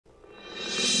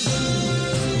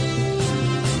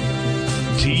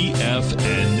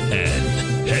TFNN.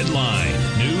 Headline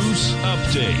News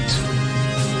Update.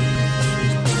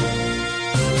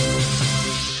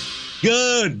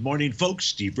 Good morning, folks.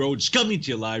 Steve Rhodes coming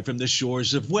to you live from the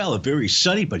shores of, well, a very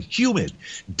sunny but humid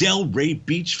Delray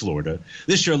Beach, Florida.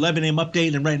 This is your 11 a.m.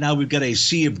 update, and right now we've got a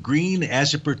sea of green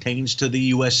as it pertains to the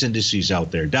U.S. indices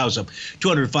out there. Dow's up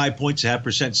 205 points,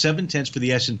 0.5%, 7/10 for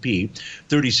the S&P,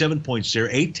 37 points there,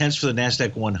 8/10 for the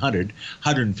NASDAQ 100,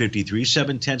 153,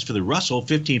 7/10 for the Russell,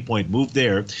 15-point move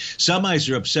there.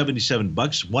 Semis are up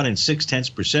 $77, 1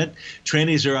 6/10%.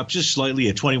 Trannies are up just slightly,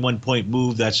 a 21-point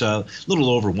move. That's a little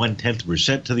over 1/10%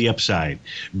 to the upside.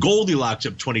 Goldilocks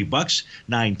up $20,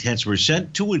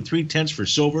 9/10%, 2 3/10 for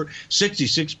silver,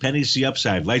 66 pennies the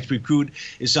upside. Light sweet crude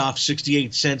is off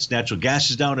 68 cents. Natural gas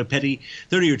is down a penny.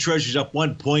 30-year treasury's up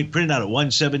 1 point, printed out at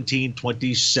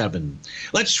 117.27.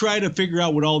 Let's try to figure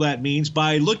out what all that means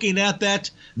by looking at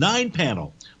that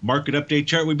 9-panel market update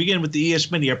chart. We begin with the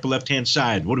ES-Mini, upper left-hand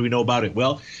side. What do we know about it?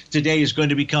 Well, today is going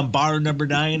to become bar number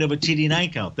 9 of a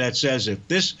TD9 count. That says if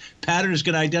this pattern is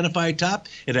going to identify a top,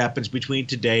 it happens between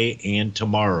today and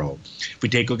tomorrow. If we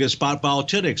take a look at spot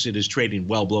volatility, it is trading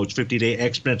well below its 50-day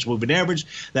exponential moving average.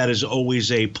 That is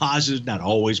always a positive, not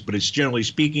always, but it's generally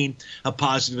speaking a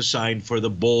positive sign for the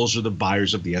bulls or the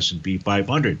buyers of the S&P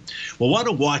 500. Well, want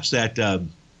to watch that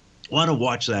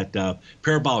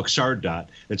parabolic SAR dot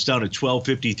that's down at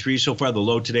 1253. So far, the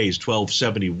low today is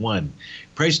 1271.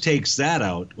 Price takes that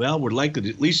out, well, we're likely to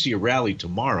at least see a rally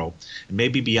tomorrow and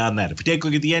maybe beyond that. If we take a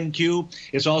look at the NQ,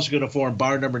 it's also going to form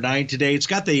bar number 9 today. It's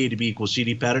got the A to B equals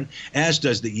CD pattern, as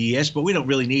does the ES, but we don't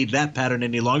really need that pattern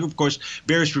any longer. Of course,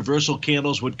 bearish reversal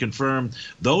candles would confirm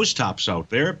those tops out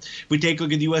there. If we take a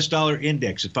look at the U.S. dollar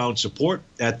index, it found support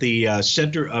at the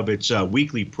center of its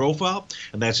weekly profile,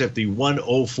 and that's at the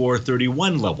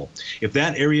 104.31 level. If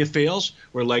that area fails,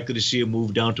 we're likely to see a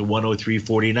move down to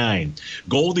 103.49.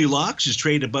 Goldilocks is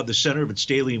trading above the center of its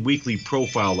daily and weekly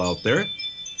profile out there.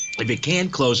 If it can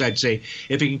close, I'd say,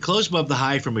 if it can close above the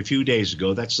high from a few days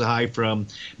ago, that's the high from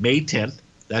May 10th,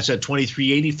 that's at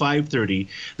 23.8530.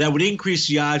 That would increase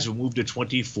the odds of move to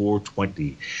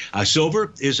 24.20.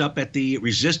 Silver is up at the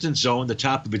resistance zone, the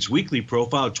top of its weekly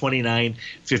profile,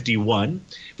 29.51.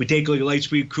 If we take a look at light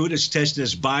sweet crude, it's testing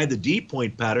us by the D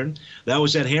point pattern. That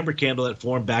was that hammer candle that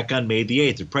formed back on May the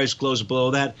 8th. The price closed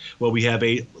below that, well, we have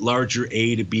a larger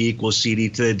A to B equals CD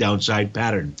to the downside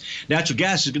pattern. Natural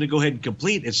gas is going to go ahead and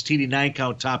complete its TD9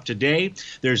 count top today.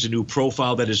 There's a new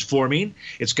profile that is forming.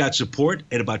 It's got support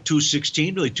at about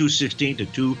 216. 216 to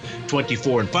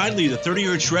 224. And finally, the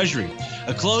 30-year treasury,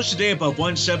 a close today above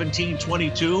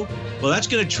 117.22. Well, that's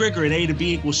going to trigger an A to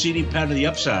B equals CD pattern to the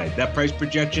upside. That price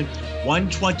projection,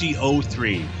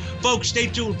 120.03. Folks, stay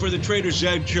tuned for the Trader's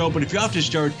Edge show. But if you have to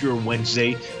start your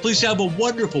Wednesday, please have a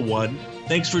wonderful one.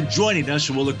 Thanks for joining us,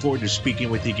 and we'll look forward to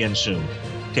speaking with you again soon.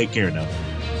 Take care now.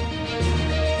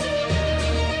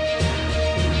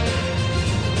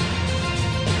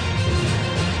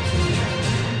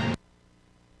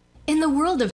 In the world of